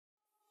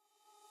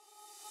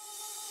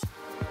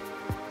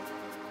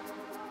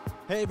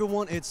Hey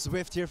everyone, it's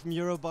Zwift here from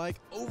Eurobike.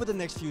 Over the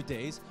next few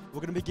days, we're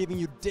going to be giving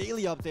you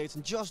daily updates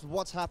on just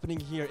what's happening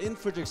here in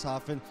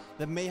Friedrichshafen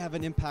that may have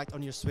an impact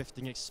on your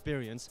Zwifting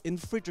experience. In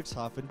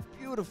Friedrichshafen,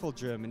 beautiful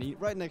Germany,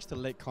 right next to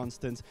Lake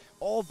Constance,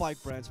 all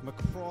bike brands from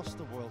across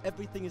the world.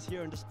 Everything is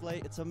here on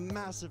display. It's a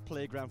massive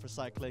playground for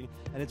cycling,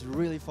 and it's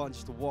really fun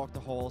just to walk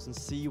the halls and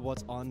see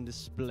what's on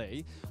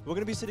display. We're going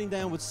to be sitting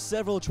down with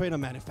several trainer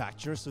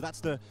manufacturers, so that's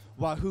the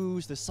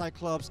Wahoos, the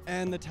Cyclops,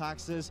 and the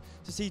Tacxes,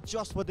 to see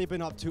just what they've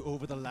been up to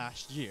over the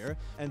last year.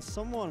 And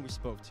someone we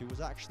spoke to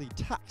was actually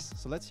Tacx,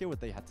 so let's hear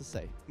what they had to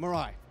say.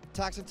 Marai,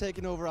 Tacx have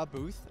taken over our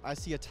booth. I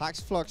see a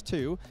Tacx Flux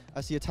 2,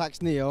 I see a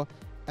Tacx Neo,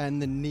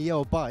 and the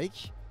Neo bike.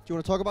 Do you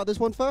want to talk about this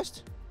one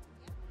first?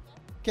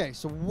 Okay,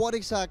 so what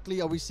exactly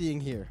are we seeing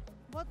here?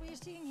 What we're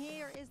seeing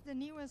here is the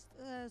newest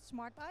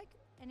smart bike,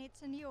 and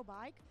it's a Neo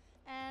bike.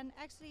 And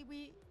actually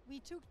we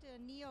took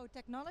the Neo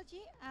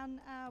technology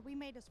and we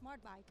made a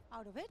smart bike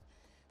out of it.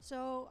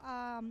 So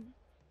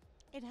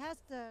it has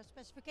the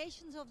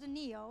specifications of the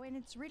Neo, and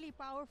it's really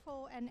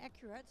powerful and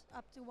accurate,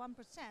 up to 1%.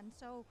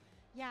 So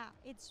yeah,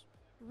 it's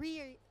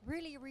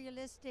really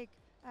realistic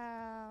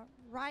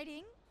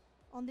riding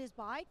on this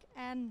bike.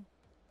 And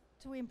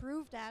to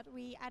improve that,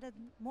 we added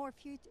more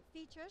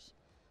features,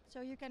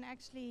 so you can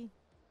actually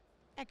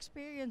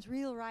experience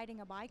real riding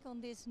a bike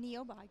on this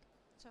Neo bike.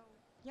 So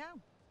yeah.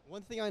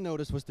 One thing I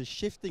noticed was the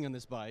shifting on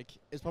this bike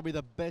is probably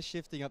the best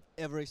shifting I've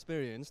ever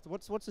experienced.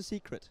 What's the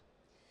secret?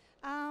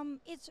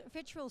 It's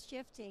virtual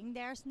shifting.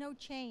 There's no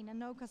chain and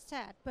no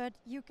cassette, but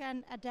you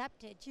can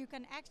adapt it. You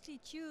can actually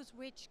choose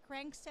which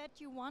crankset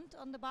you want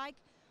on the bike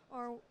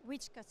or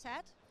which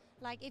cassette.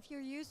 Like if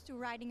you're used to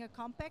riding a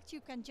compact, you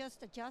can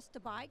just adjust the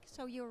bike,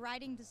 so you're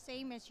riding the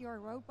same as your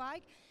road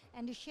bike.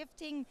 And the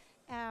shifting,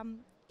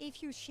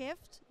 if you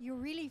shift, you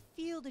really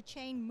feel the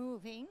chain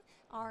moving,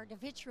 or the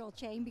virtual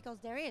chain, because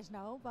there is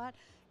no, but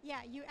yeah,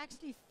 you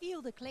actually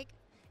feel the click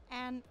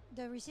and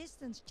the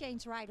resistance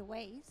change right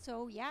away.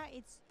 So yeah,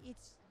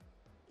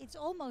 it's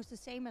almost the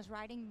same as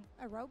riding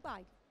a road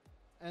bike.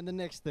 And the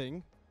next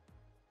thing,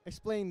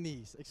 explain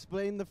these,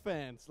 explain the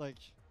fans. Like,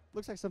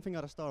 looks like something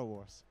out of Star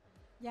Wars.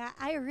 Yeah,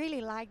 I really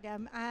like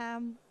them.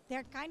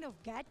 They're kind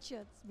of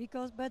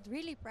gadgets, but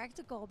really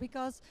practical,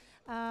 because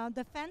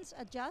the fans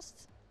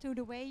adjust to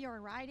the way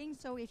you're riding.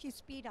 So if you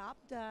speed up,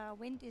 the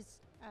wind is,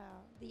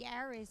 the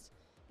air is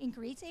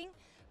increasing,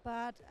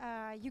 but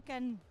you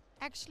can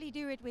actually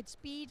do it with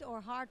speed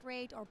or heart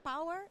rate or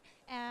power.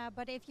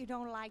 But if you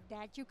don't like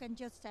that, you can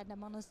just set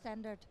them on a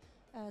standard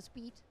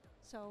speed.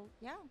 So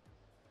yeah.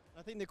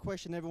 I think the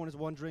question everyone is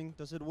wondering,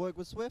 does it work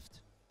with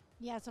Zwift?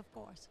 Yes, of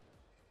course.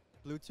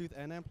 Bluetooth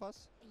and M+?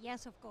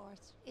 Yes, of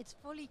course. It's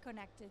fully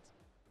connected.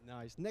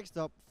 Nice. Next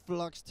up,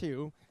 Flux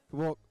 2. We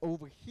walk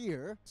over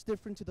here. It's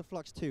different to the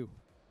Flux 2.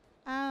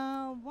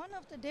 One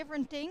of the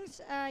different things,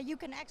 you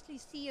can actually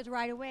see it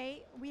right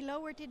away. We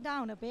lowered it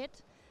down a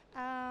bit.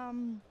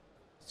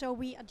 So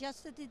we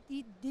adjusted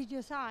the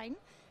design.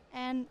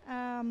 And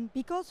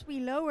because we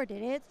lowered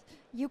it,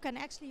 you can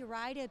actually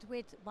ride it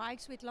with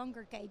bikes with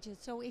longer cages.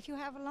 So if you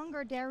have a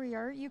longer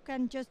derriere, you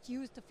can just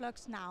use the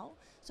Flux now.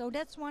 So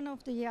that's one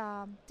of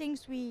the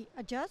things we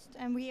adjust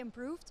and we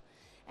improved.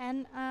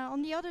 And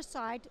on the other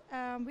side,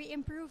 we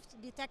improved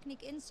the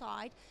technique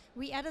inside.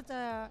 We added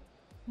a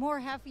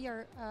more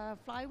heavier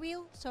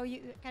flywheel, so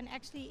you can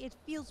actually, it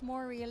feels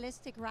more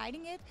realistic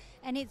riding it,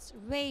 and it's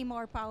way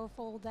more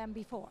powerful than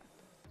before.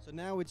 So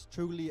now it's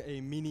truly a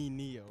mini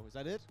Neo, is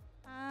that it?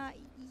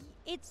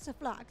 It's a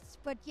Flux,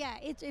 but yeah,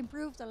 it's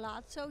improved a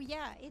lot. So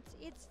yeah,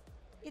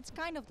 it's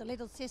kind of the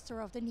little sister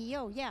of the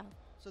Neo, yeah.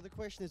 So the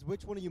question is,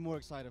 which one are you more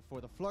excited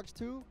for, the Flux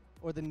 2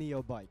 or the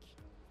Neo bike?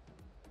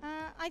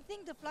 I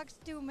think the Flux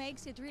 2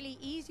 makes it really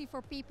easy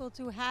for people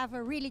to have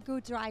a really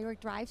good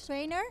drive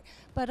trainer.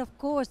 But of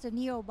course, the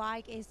Neo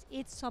bike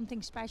it's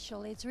something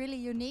special. It's really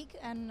unique,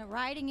 and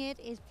riding it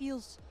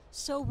feels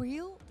so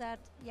real that,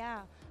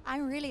 yeah,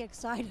 I'm really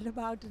excited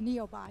about the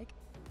Neo bike.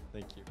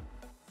 Thank you.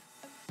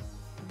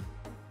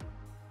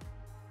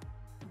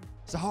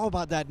 So how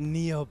about that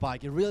Neo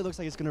bike? It really looks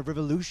like it's going to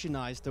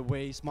revolutionize the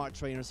way smart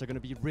trainers are going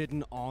to be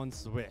ridden on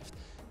Zwift.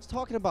 So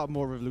talking about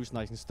more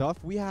revolutionizing stuff,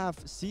 we have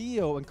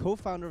CEO and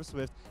co-founder of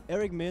Zwift,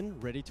 Eric Min,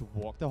 ready to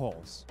walk the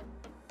halls.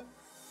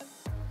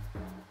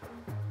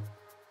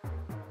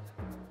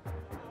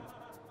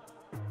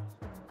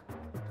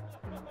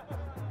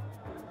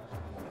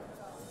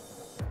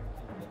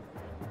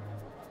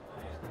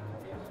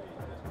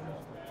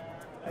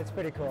 It's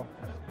pretty cool.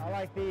 I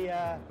like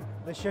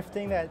the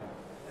shifting that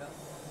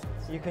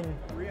you can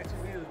react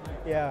immediately.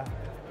 Yeah,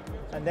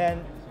 and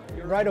then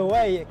right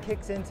away it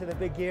kicks into the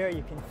big gear.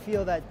 You can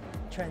feel that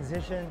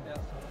transition,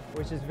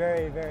 which is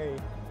very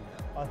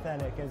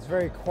authentic. And it's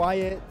very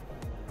quiet.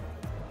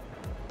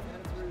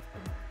 And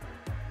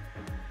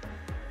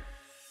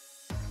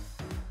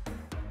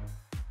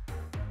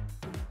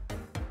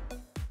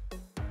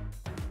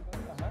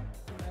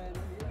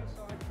the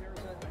inside there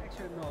is an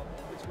action knob,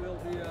 which will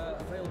be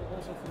available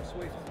also for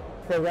Zwift.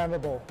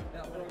 Programmable.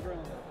 Yeah,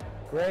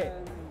 programmable. Great.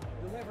 And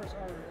the levers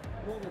are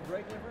normal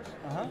brake levers.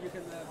 So you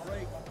can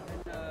brake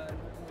in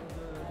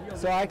the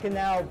So I can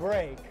now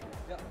brake.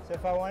 Yeah. So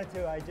if I wanted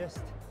to, I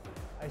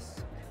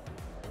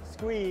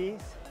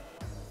squeeze,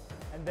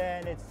 and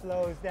then it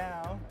slows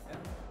down,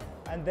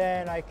 Yeah. and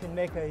then I can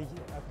make a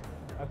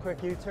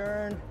quick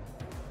U-turn.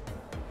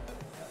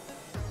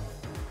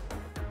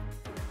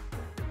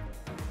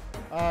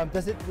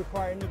 Does it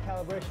require any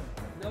calibration?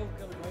 No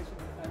calibration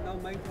and no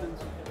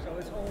maintenance. So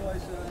it's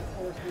always, of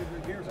course,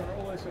 the gears are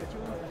always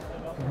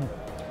tuned.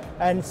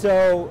 And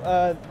so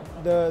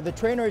the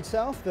trainer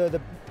itself, the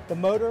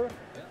motor,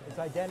 is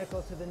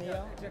identical to the Neo?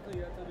 Yeah, exactly, to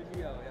the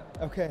Neo,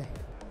 yeah. Okay.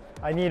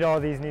 I need all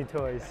these new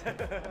toys.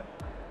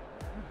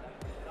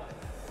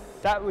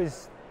 That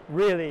was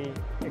really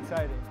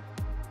exciting.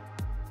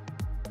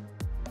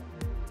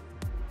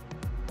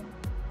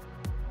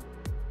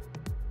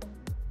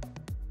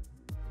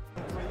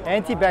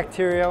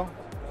 Antibacterial.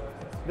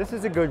 This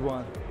is a good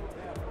one.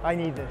 I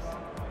need this.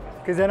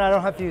 Because then I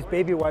don't have to use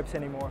baby wipes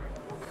anymore.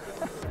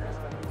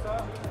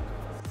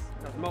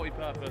 That's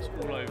multi-purpose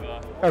all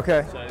over.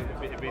 Okay. So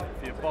it'd be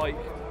for your bike,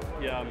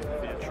 for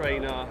your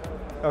trainer.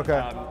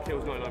 Okay.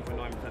 Kills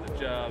 99.9% of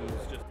germs.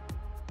 Just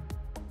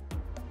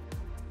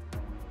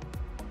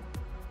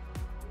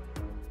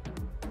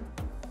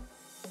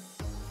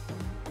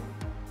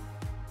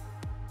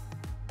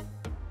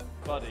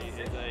Buddy is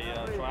a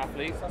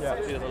triathlete. Yeah.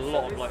 So he does a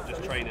lot of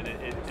just training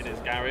in his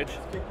garage.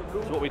 So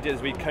what we did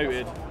is we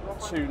coated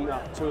two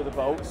of the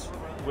bolts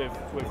with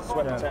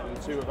sweat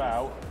protectant, two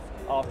without.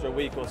 After a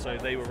week or so,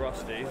 they were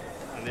rusty,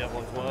 and the other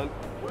ones weren't.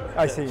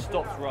 I So see. it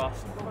stops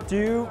rust.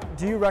 Do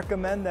you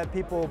recommend that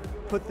people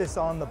put this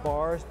on the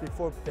bars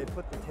before they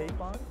put the tape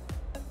on?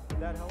 Would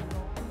that help at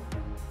all?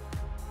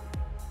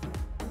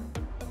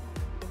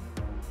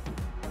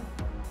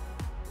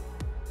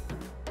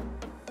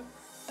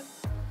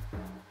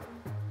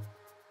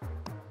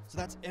 So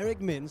that's Eric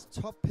Min's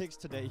top picks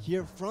today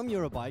here from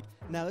Eurobike.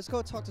 Now let's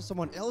go talk to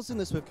someone else in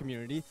the Zwift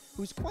community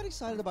who's quite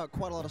excited about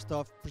quite a lot of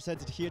stuff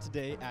presented here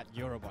today at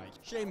Eurobike.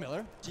 Shane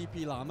Miller,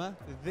 GP Llama,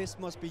 this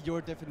must be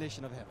your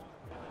definition of heaven.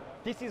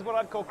 This is what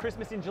I'd call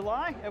Christmas in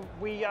July.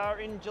 We are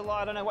in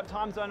July, I don't know what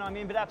time zone I'm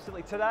in, but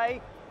absolutely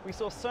today we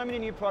saw so many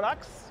new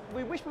products.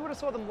 We wish we would have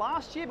saw them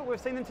last year, but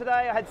we've seen them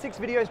today. I had 6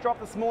 videos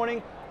dropped this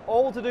morning,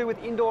 all to do with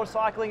indoor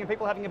cycling and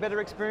people having a better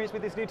experience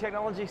with this new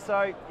technology,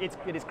 so it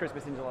is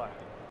Christmas in July.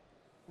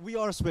 We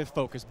are Zwift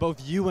focused,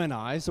 both you and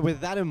I, so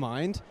with that in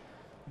mind,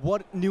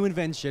 what new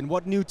invention,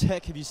 what new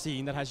tech have you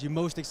seen that has you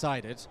most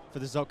excited for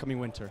this upcoming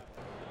winter?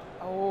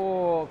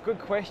 Oh, good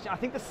question. I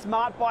think the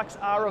smart bikes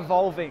are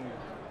evolving.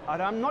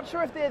 I'm not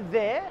sure if they're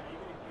there,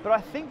 but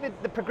I think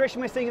that the progression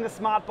we're seeing in the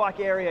smart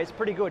bike area is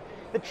pretty good.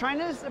 The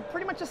trainers are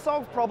pretty much a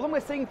solved problem. We're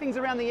seeing things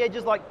around the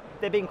edges like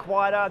they're being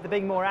quieter, they're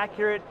being more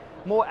accurate,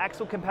 more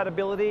axle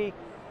compatibility.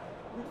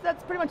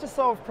 That's pretty much a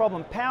solved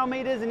problem. Power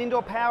meters and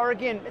indoor power,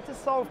 again, it's a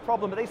solved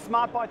problem, but these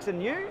smart bikes are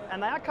new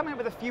and they are coming up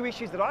with a few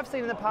issues that I've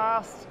seen in the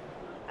past,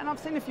 and I've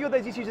seen a few of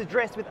those issues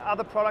addressed with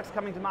other products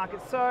coming to market.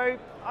 So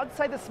I'd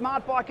say the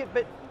smart bike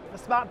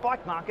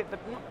market,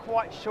 but not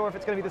quite sure if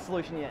it's going to be the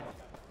solution yet.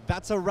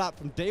 That's a wrap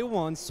from day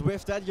one,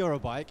 Zwift at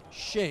Eurobike.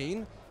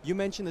 Shane, you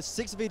mentioned the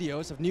 6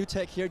 videos of new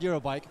tech here at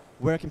Eurobike.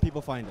 Where can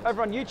people find it?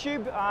 Over on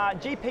YouTube,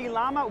 GP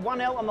Llama,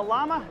 1L on the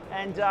Llama,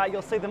 and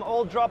you'll see them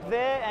all drop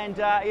there, and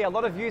yeah, a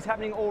lot of views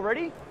happening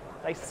already.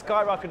 They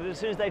skyrocketed as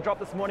soon as they dropped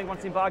this morning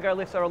once embargo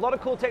lifts. So a lot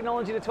of cool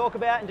technology to talk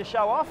about and to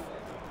show off,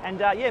 and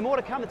yeah, more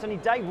to come. It's only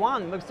day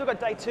 1. We've still got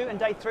day 2 and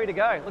day 3 to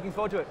go. Looking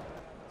forward to it.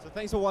 So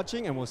thanks for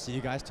watching, and we'll see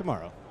you guys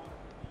tomorrow.